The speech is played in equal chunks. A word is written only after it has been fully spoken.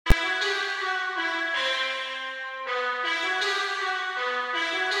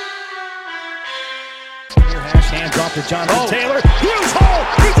off to Jonathan Taylor. Huge hole.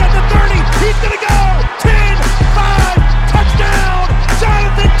 He's at the 30. He's going to go. 10, 5, touchdown.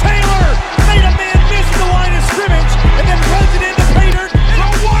 Jonathan Taylor made a man miss the line of scrimmage and then runs it into Pater. And a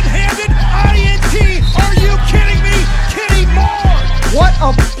one-handed INT. Are you kidding me? Kenny Moore. What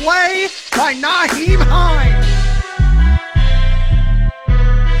a play by Nyheim Hines.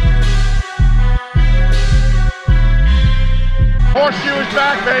 Horseshoe is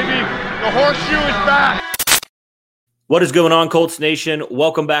back, baby. The horseshoe is back. What is going on, Colts Nation?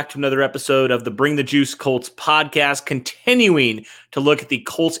 Welcome back to another episode of the Bring the Juice Colts podcast, continuing to look at the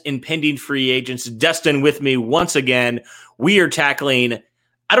Colts' impending free agents. Destin with me once again. We are tackling,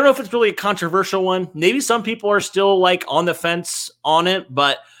 I don't know if it's really a controversial one. Maybe some people are still like on the fence on it,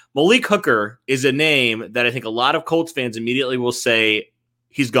 but Malik Hooker is a name that I think a lot of Colts fans immediately will say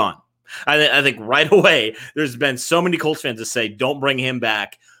he's gone. I think right away, there's been so many Colts fans that say, don't bring him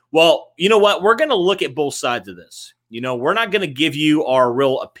back. Well, you know what? We're going to look at both sides of this. You know, we're not going to give you our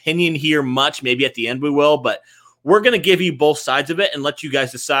real opinion here much. Maybe at the end we will, but we're going to give you both sides of it and let you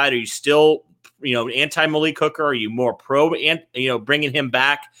guys decide. Are you still, anti-Malik Hooker? Are you more pro and, bringing him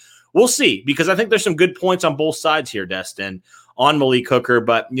back? We'll see, because I think there's some good points on both sides here, Destin, on Malik Hooker.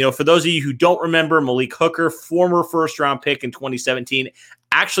 But, for those of you who don't remember, Malik Hooker, former first-round pick in 2017,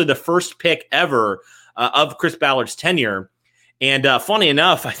 actually the first pick ever of Chris Ballard's tenure. And funny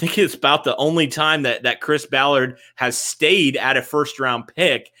enough, I think it's about the only time that Chris Ballard has stayed at a first-round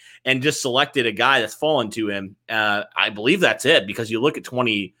pick and just selected a guy that's fallen to him. I believe that's it, because you look at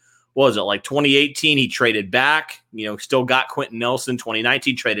 2018, he traded back, still got Quentin Nelson.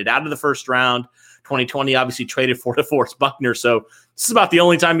 2019, traded out of the first round. 2020, obviously traded for DeForest Buckner. So this is about the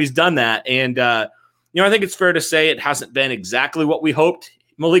only time he's done that. And, I think it's fair to say it hasn't been exactly what we hoped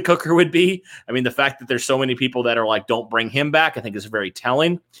Malik Hooker would be. I mean, the fact that there's so many people that are like, don't bring him back, I think is very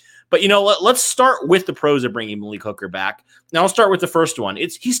telling. But, let's start with the pros of bringing Malik Hooker back. Now I'll start with the first one.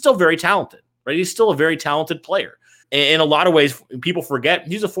 He's still very talented, right? He's still a very talented player. In a lot of ways, people forget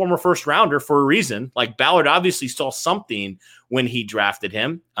he's a former first rounder for a reason. Like, Ballard obviously saw something when he drafted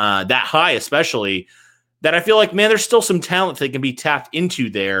him, that high especially, that I feel like, man, there's still some talent that can be tapped into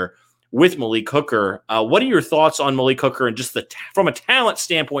there with Malik Hooker. What are your thoughts on Malik Hooker and just from a talent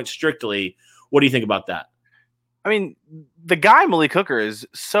standpoint strictly? What do you think about that? I mean, the guy Malik Hooker is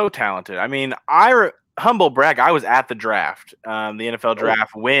so talented. I mean, humble brag, I was at the draft, the NFL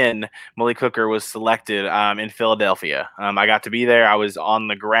draft, when Malik Hooker was selected in Philadelphia. I got to be there. I was on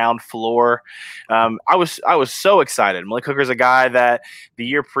the ground floor. I was so excited. Malik Hooker's a guy that the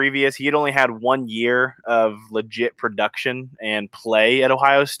year previous, he had only had 1 year of legit production and play at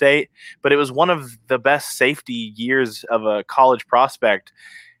Ohio State, but it was one of the best safety years of a college prospect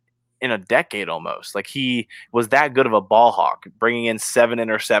in a decade almost. Like, he was that good of a ball hawk, bringing in 7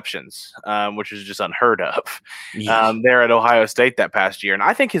 interceptions, which is just unheard of there at Ohio State that past year. And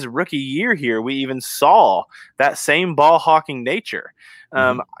I think his rookie year here, we even saw that same ball hawking nature.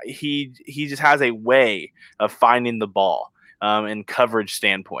 He just has a way of finding the ball in coverage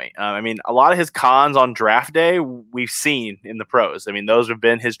standpoint. I mean, a lot of his cons on draft day we've seen in the pros. I mean, those have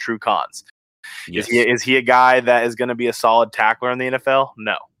been his true cons. Yes. Is he a guy that is going to be a solid tackler in the NFL?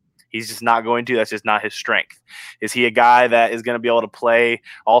 No. He's just not going to. That's just not his strength. Is he a guy that is going to be able to play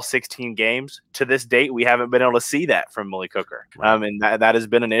all 16 games? To this date, we haven't been able to see that from Malik Hooker. Right. And that has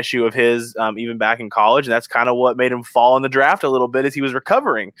been an issue of his even back in college. And that's kind of what made him fall in the draft a little bit, as he was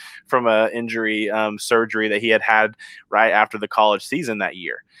recovering from an injury surgery that he had right after the college season that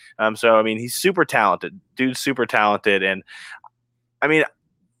year. So, I mean, he's super talented. Dude's super talented. And, I mean,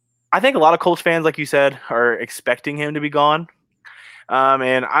 I think a lot of Colts fans, like you said, are expecting him to be gone.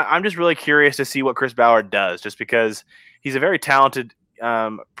 And I'm just really curious to see what Chris Ballard does, just because he's a very talented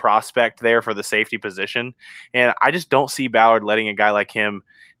prospect there for the safety position. And I just don't see Ballard letting a guy like him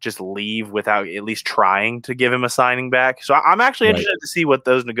just leave without at least trying to give him a signing back. So I'm actually interested to see what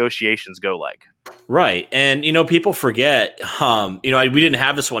those negotiations go like. Right. And, people forget, we didn't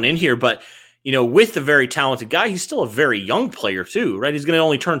have this one in here, but, with the very talented guy, he's still a very young player too, right? He's going to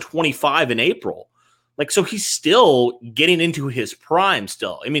only turn 25 in April. So he's still getting into his prime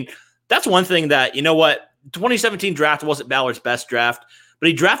still. I mean, that's one thing that, 2017 draft wasn't Ballard's best draft, but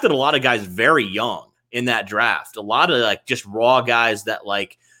he drafted a lot of guys very young in that draft. A lot of just raw guys that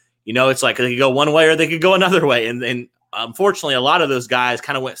it's like they could go one way or they could go another way. And unfortunately, a lot of those guys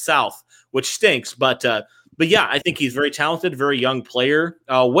kind of went south, which stinks. But yeah, I think he's very talented, very young player.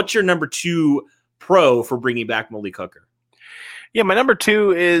 What's your number 2 pro for bringing back Malik Hooker? Yeah, my number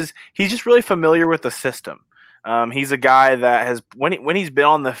 2 is he's just really familiar with the system. He's a guy that has, when he's been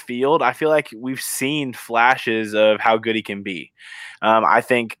on the field, I feel like we've seen flashes of how good he can be. I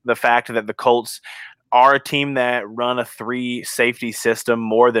think the fact that the Colts are a team that run a 3 safety system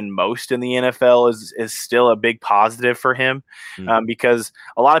more than most in the NFL is still a big positive for him, because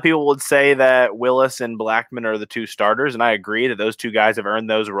a lot of people would say that Willis and Blackman are the 2 starters, and I agree that those 2 guys have earned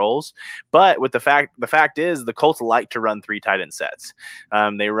those roles. But with the fact is the Colts like to run 3 tight end sets.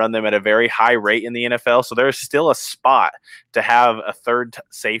 They run them at a very high rate in the NFL, so there's still a spot to have a third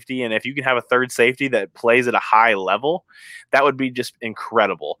safety, and if you can have a third safety that plays at a high level, that would be just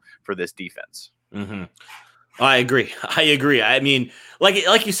incredible for this defense. Mm-hmm. I agree. I mean,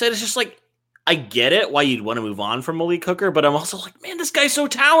 like you said, it's just like, I get it why you'd want to move on from Malik Hooker, but I'm also like, man, this guy's so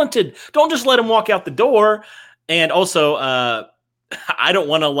talented. Don't just let him walk out the door. And also, I don't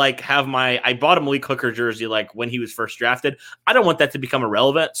want to I bought a Malik Hooker jersey when he was first drafted. I don't want that to become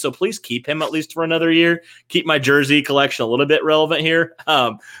irrelevant. So please keep him at least for another year. Keep my jersey collection a little bit relevant here.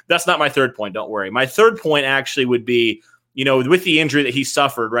 That's not my third point. Don't worry. My third point actually would be, with the injury that he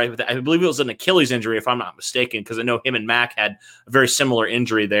suffered, right? I believe it was an Achilles injury, if I'm not mistaken, because I know him and Mac had a very similar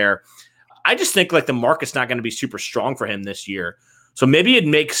injury there. I just think the market's not going to be super strong for him this year. So maybe it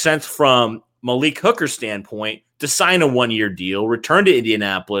makes sense from Malik Hooker's standpoint to sign a 1-year deal, return to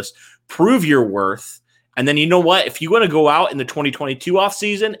Indianapolis, prove your worth. And then you know what? If you want to go out in the 2022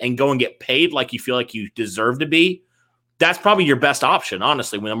 offseason and go and get paid like you feel like you deserve to be, that's probably your best option,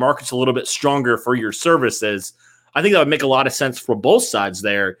 honestly, when the market's a little bit stronger for your services. I think that would make a lot of sense for both sides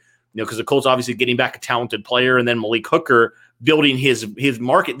there, because the Colts obviously getting back a talented player and then Malik Hooker building his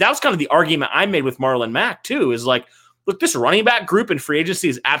market. That was kind of the argument I made with Marlon Mack too, is look, this running back group in free agency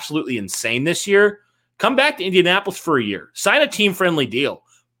is absolutely insane this year. Come back to Indianapolis for a year, sign a team-friendly deal,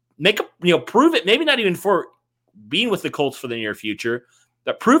 prove it, maybe not even for being with the Colts for the near future,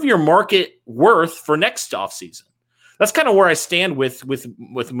 but prove your market worth for next offseason. That's kind of where I stand with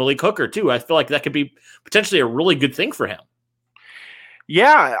Malik Hooker too. I feel like that could be potentially a really good thing for him.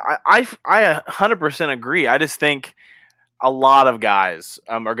 Yeah, I 100% agree. I just think a lot of guys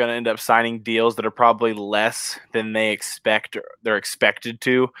are going to end up signing deals that are probably less than they're expected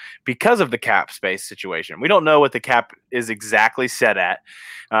to because of the cap space situation. We don't know what the cap is exactly set at,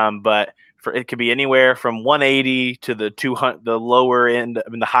 but it could be anywhere from 180 to the 200, the lower end,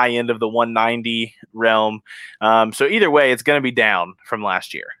 the high end of the 190 realm. So either way, it's going to be down from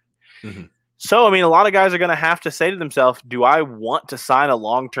last year. Mm-hmm. So, a lot of guys are going to have to say to themselves, do I want to sign a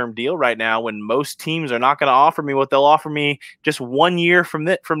long-term deal right now when most teams are not going to offer me what they'll offer me just 1 year from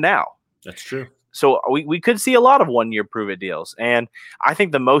now? That's true. So we could see a lot of 1-year prove-it deals. And I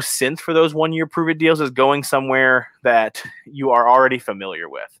think the most sense for those 1-year prove-it deals is going somewhere that you are already familiar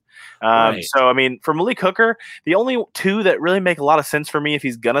with. Right. So, for Malik Hooker, the only 2 that really make a lot of sense for me if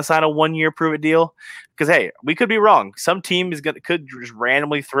he's going to sign a 1-year prove-it deal, because, hey, we could be wrong. Some team could just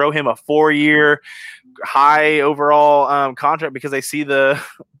randomly throw him a 4-year high overall contract because they see the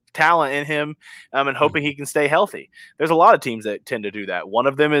talent in him and hoping he can stay healthy. There's a lot of teams that tend to do that. One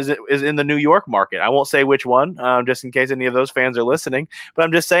of them is in the New York market. I won't say which one, just in case any of those fans are listening, but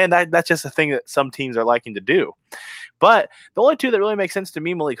I'm just saying that's just a thing that some teams are liking to do. But the only 2 that really make sense to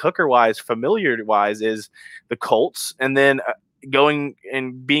me, Malik Hooker-wise, familiar-wise, is the Colts, and then going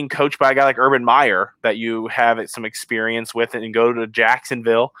and being coached by a guy like Urban Meyer that you have some experience with and go to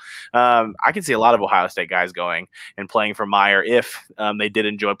Jacksonville. I can see a lot of Ohio State guys going and playing for Meyer if they did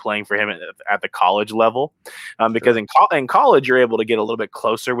enjoy playing for him at the college level. Because in college, you're able to get a little bit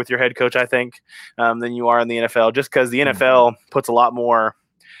closer with your head coach, I think, than you are in the NFL, just because the NFL puts a lot more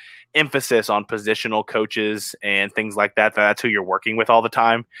emphasis on positional coaches and things like that. That's who you're working with all the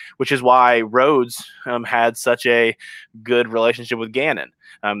time, which is why Rhodes had such a good relationship with Gannon.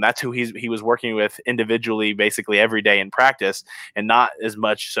 That's who he was working with individually, basically every day in practice, and not as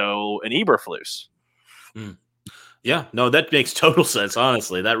much so an Eberflus. Yeah, no, that makes total sense.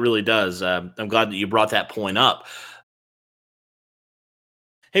 Honestly, that really does. I'm glad that you brought that point up.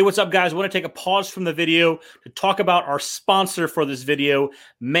 Hey, what's up, guys? I want to take a pause from the video to talk about our sponsor for this video,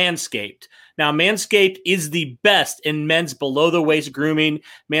 Manscaped. Now, Manscaped is the best in men's below-the-waist grooming.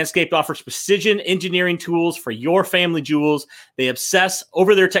 Manscaped offers precision engineering tools for your family jewels. They obsess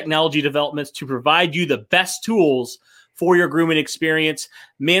over their technology developments to provide you the best tools for your grooming experience.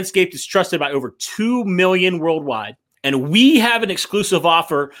 Manscaped is trusted by over 2 million worldwide. And we have an exclusive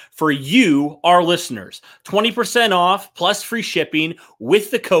offer for you, our listeners. 20% off plus free shipping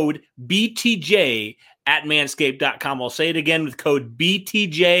with the code BTJ at manscaped.com. I'll say it again with code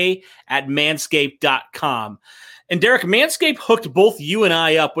BTJ at manscaped.com. And Derek, Manscaped hooked both you and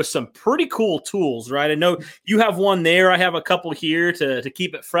I up with some pretty cool tools, right? I know you have one there. I have a couple here to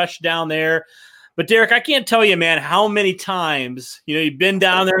keep it fresh down there. But Derek, I can't tell you, man, how many times, you've been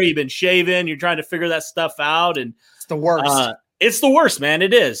down there, you've been shaving, you're trying to figure that stuff out. And it's the worst. It's the worst, man.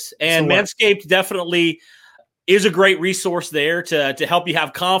 It is. And Manscaped definitely is a great resource there to help you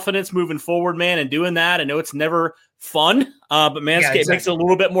have confidence moving forward, man, and doing that. I know it's never fun, but Manscaped makes it a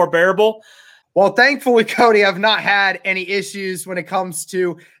little bit more bearable. Well, thankfully, Cody, I've not had any issues when it comes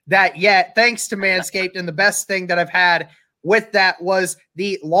to that yet, thanks to Manscaped. And the best thing that I've had with that was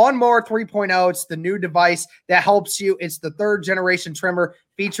the Lawnmower 3.0. It's the new device that helps you. It's the 3rd generation trimmer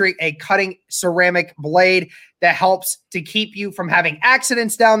featuring a cutting ceramic blade that helps to keep you from having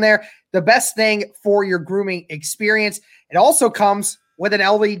accidents down there. The best thing for your grooming experience. It also comes with an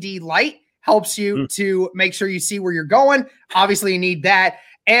LED light, helps you to make sure you see where you're going. Obviously, you need that.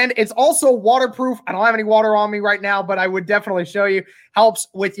 And it's also waterproof. I don't have any water on me right now, but I would definitely show you. Helps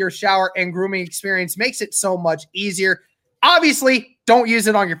with your shower and grooming experience. Makes it so much easier. Obviously, don't use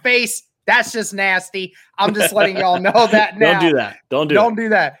it on your face. That's just nasty. I'm just letting y'all know that now. Don't do that. Don't do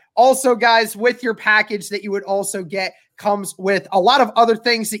that. Also, guys, with your package that you would also get comes with a lot of other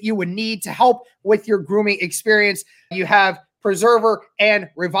things that you would need to help with your grooming experience. You have Preserver and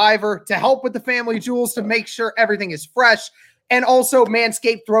Reviver to help with the family jewels to make sure everything is fresh. And also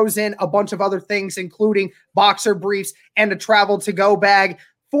Manscaped throws in a bunch of other things, including boxer briefs and a travel to go bag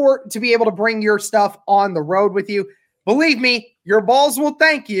to be able to bring your stuff on the road with you. Believe me, your balls will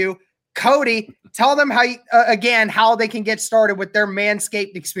thank you. Cody, tell them how they can get started with their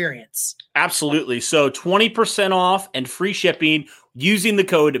Manscaped experience. Absolutely. So 20% off and free shipping using the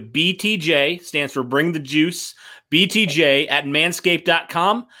code BTJ, stands for Bring the Juice, BTJ at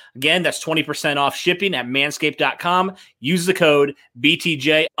manscaped.com. Again, that's 20% off shipping at manscaped.com. Use the code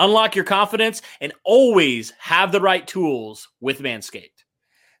BTJ. Unlock your confidence and always have the right tools with Manscaped.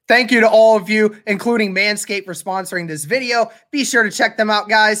 Thank you to all of you, including Manscaped, for sponsoring this video. Be sure to check them out,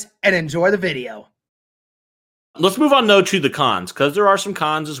 guys, and enjoy the video. Let's move on, though, to the cons, because there are some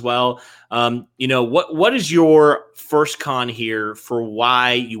cons as well. What is your first con here for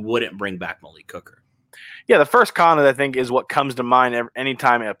why you wouldn't bring back Malik Hooker? Yeah, the first con, I think, is what comes to mind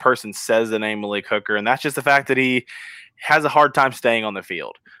anytime a person says the name Malik Hooker, and that's just the fact that he has a hard time staying on the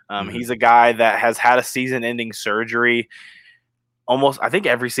field. He's a guy that has had a season-ending surgery. Almost, I think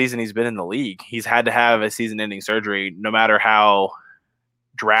every season he's been in the league, he's had to have a season-ending surgery, no matter how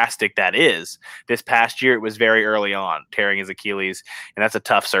drastic that is. This past year, it was very early on, tearing his Achilles, and that's a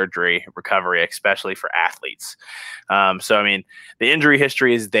tough surgery recovery, especially for athletes. The injury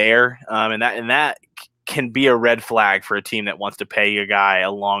history is there, and that can be a red flag for a team that wants to pay a guy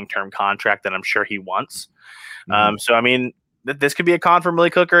a long-term contract that I'm sure he wants. This could be a con for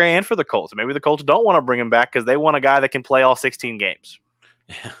Malik Hooker and for the Colts. Maybe the Colts don't want to bring him back because they want a guy that can play all 16 games.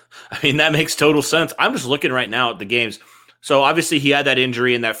 Yeah, that makes total sense. I'm just looking right now at the games. So obviously he had that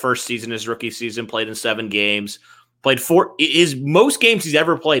injury in that first season, his rookie season, played in 7 games, most games he's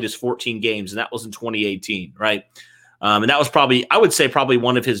ever played is 14 games, and that was in 2018, right? And that was probably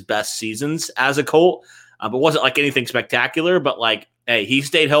one of his best seasons as a Colt, but wasn't like anything spectacular, but like, hey, he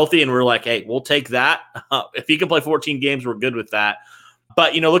stayed healthy, and we're like, hey, we'll take that. If he can play 14 games, we're good with that.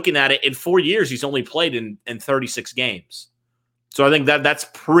 But, looking at it, in 4 years, he's only played in 36 games. So I think that's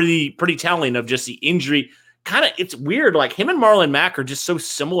pretty telling of just the injury. It's weird. Like, him and Marlon Mack are just so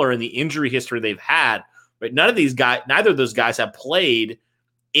similar in the injury history they've had. Right? Neither of those guys have played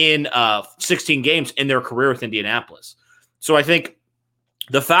in 16 games in their career with Indianapolis. So I think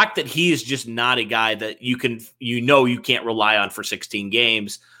the fact that he is just not a guy that you can't rely on for 16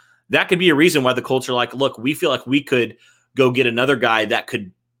 games, that could be a reason why the Colts are like, look, we feel like we could go get another guy that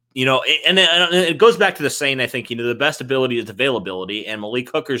could, and it goes back to the saying, I think, the best ability is availability, and Malik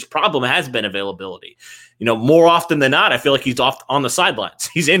Hooker's problem has been availability. More often than not, I feel like he's off on the sidelines.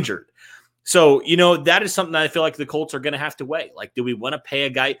 He's injured. So, that is something that I feel like the Colts are going to have to weigh. Like, do we want to pay a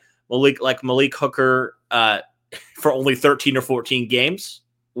guy Malik Hooker for only 13 or 14 games?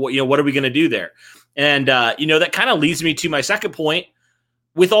 What are we going to do there? And, that kind of leads me to my second point.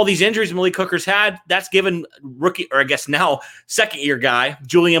 With all these injuries Malik Hooker's had, that's given rookie, or I guess now second-year guy,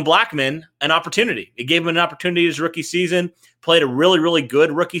 Julian Blackmon, an opportunity. It gave him an opportunity his rookie season, played a really, really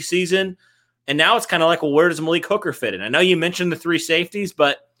good rookie season, and now it's kind of like, well, where does Malik Hooker fit in? I know you mentioned the 3 safeties,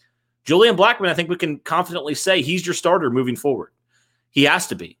 but Julian Blackmon, I think we can confidently say he's your starter moving forward. He has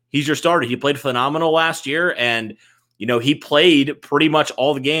to be. He's your starter. He played phenomenal last year, and he played pretty much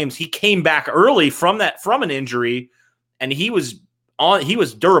all the games. He came back early from an injury, and he was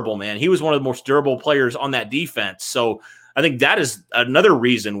durable, man. He was one of the most durable players on that defense. So I think that is another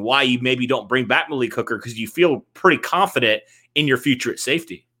reason why you maybe don't bring back Malik Hooker, because you feel pretty confident in your future at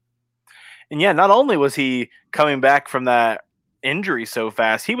safety. And yeah, not only was he coming back from that injury so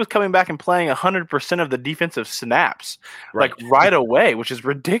fast. He was coming back and playing 100% of the defensive snaps Right. like right away, which is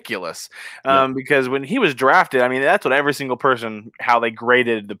ridiculous. Because when he was drafted, I mean, that's what every single person, how they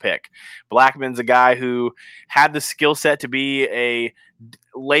graded the pick. Blackman's a guy who had the skill set to be a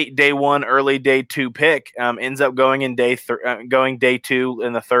late day 1, early day 2 pick, ends up going day 2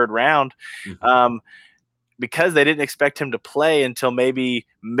 in the 3rd round. Mm-hmm. Because they didn't expect him to play until maybe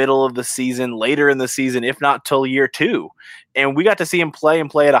middle of the season, later in the season, if not till year 2. And we got to see him play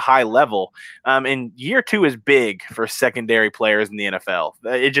at a high level. And year 2 is big for secondary players in the NFL.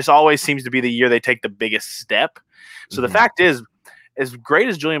 It just always seems to be the year they take the biggest step. So the fact is, as great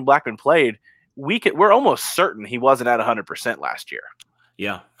as Julian Blackman played, we're almost certain he wasn't at 100% last year.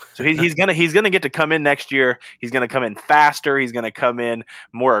 Yeah. So he's gonna get to come in next year. He's gonna come in faster. He's gonna come in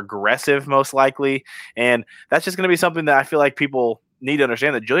more aggressive, most likely, and that's just gonna be something that I feel like people need to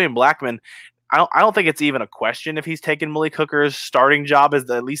understand. That Julian Blackman, I don't think it's even a question if he's taken Malik Hooker's starting job as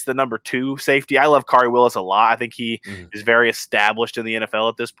at least the number 2 safety. I love Khari Willis a lot. I think he is very established in the NFL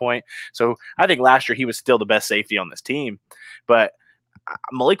at this point. So I think last year he was still the best safety on this team, but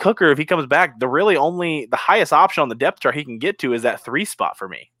Malik Hooker, if he comes back, the highest option on the depth chart he can get to is that 3 spot for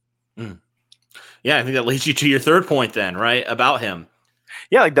me. Yeah, I think that leads you to your third point then, right? About him.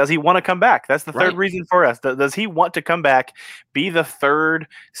 Yeah, like, does he want to come back? That's the third reason for us. Does he want to come back, be the 3rd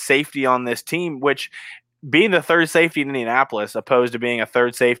safety on this team, which being the 3rd safety in Indianapolis opposed to being a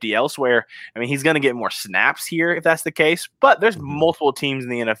 3rd safety elsewhere, I mean, he's going to get more snaps here if that's the case. But there's multiple teams in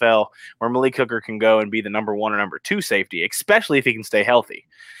the NFL where Malik Hooker can go and be the number 1 or number 2 safety, especially if he can stay healthy.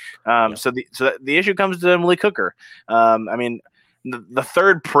 So the issue comes to Malik Hooker. I mean, the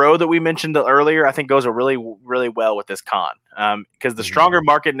 3rd pro that we mentioned earlier, I think goes really, really well with this con because the stronger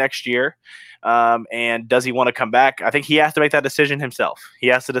market next year. And does he want to come back? I think he has to make that decision himself. He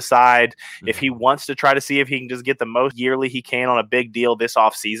has to decide if he wants to try to see if he can just get the most yearly he can on a big deal this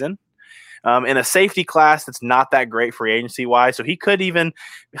offseason. In a safety class that's not that great free agency wise. So he could even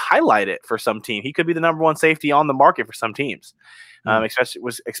highlight it for some team. He could be the number 1 safety on the market for some teams.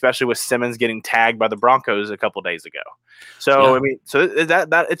 Especially with Simmons getting tagged by the Broncos a couple days ago. So I mean, so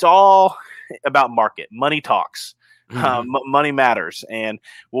that it's all about market. Money talks. Money matters, and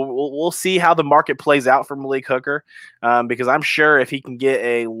we'll see how the market plays out for Malik Hooker, because I'm sure if he can get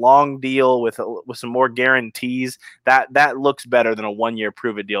a long deal with some more guarantees, that looks better than a 1-year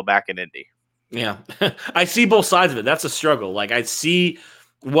prove it deal back in Indy. Yeah, I see both sides of it. That's a struggle. Like I see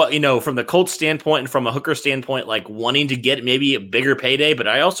what, from the Colts standpoint and from a Hooker standpoint, like wanting to get maybe a bigger payday, but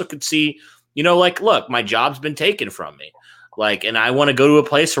I also could see, like, look, my job's been taken from me. Like, and I want to go to a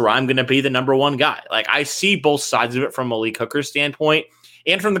place where I'm going to be the number 1 guy. Like, I see both sides of it from Malik Hooker's standpoint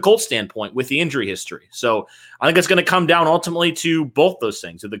and from the Colts standpoint with the injury history. So I think it's going to come down ultimately to both those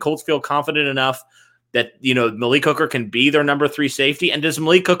things. Do the Colts feel confident enough that, Malik Hooker can be their number 3 safety? And does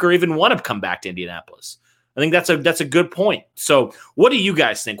Malik Hooker even want to come back to Indianapolis? I think that's a good point. So what do you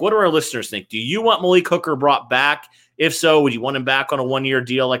guys think? What do our listeners think? Do you want Malik Hooker brought back? If so, would you want him back on a 1-year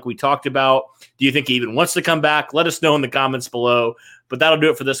deal like we talked about? Do you think he even wants to come back? Let us know in the comments below. But that'll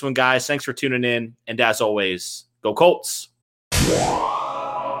do it for this one, guys. Thanks for tuning in. And as always, go Colts.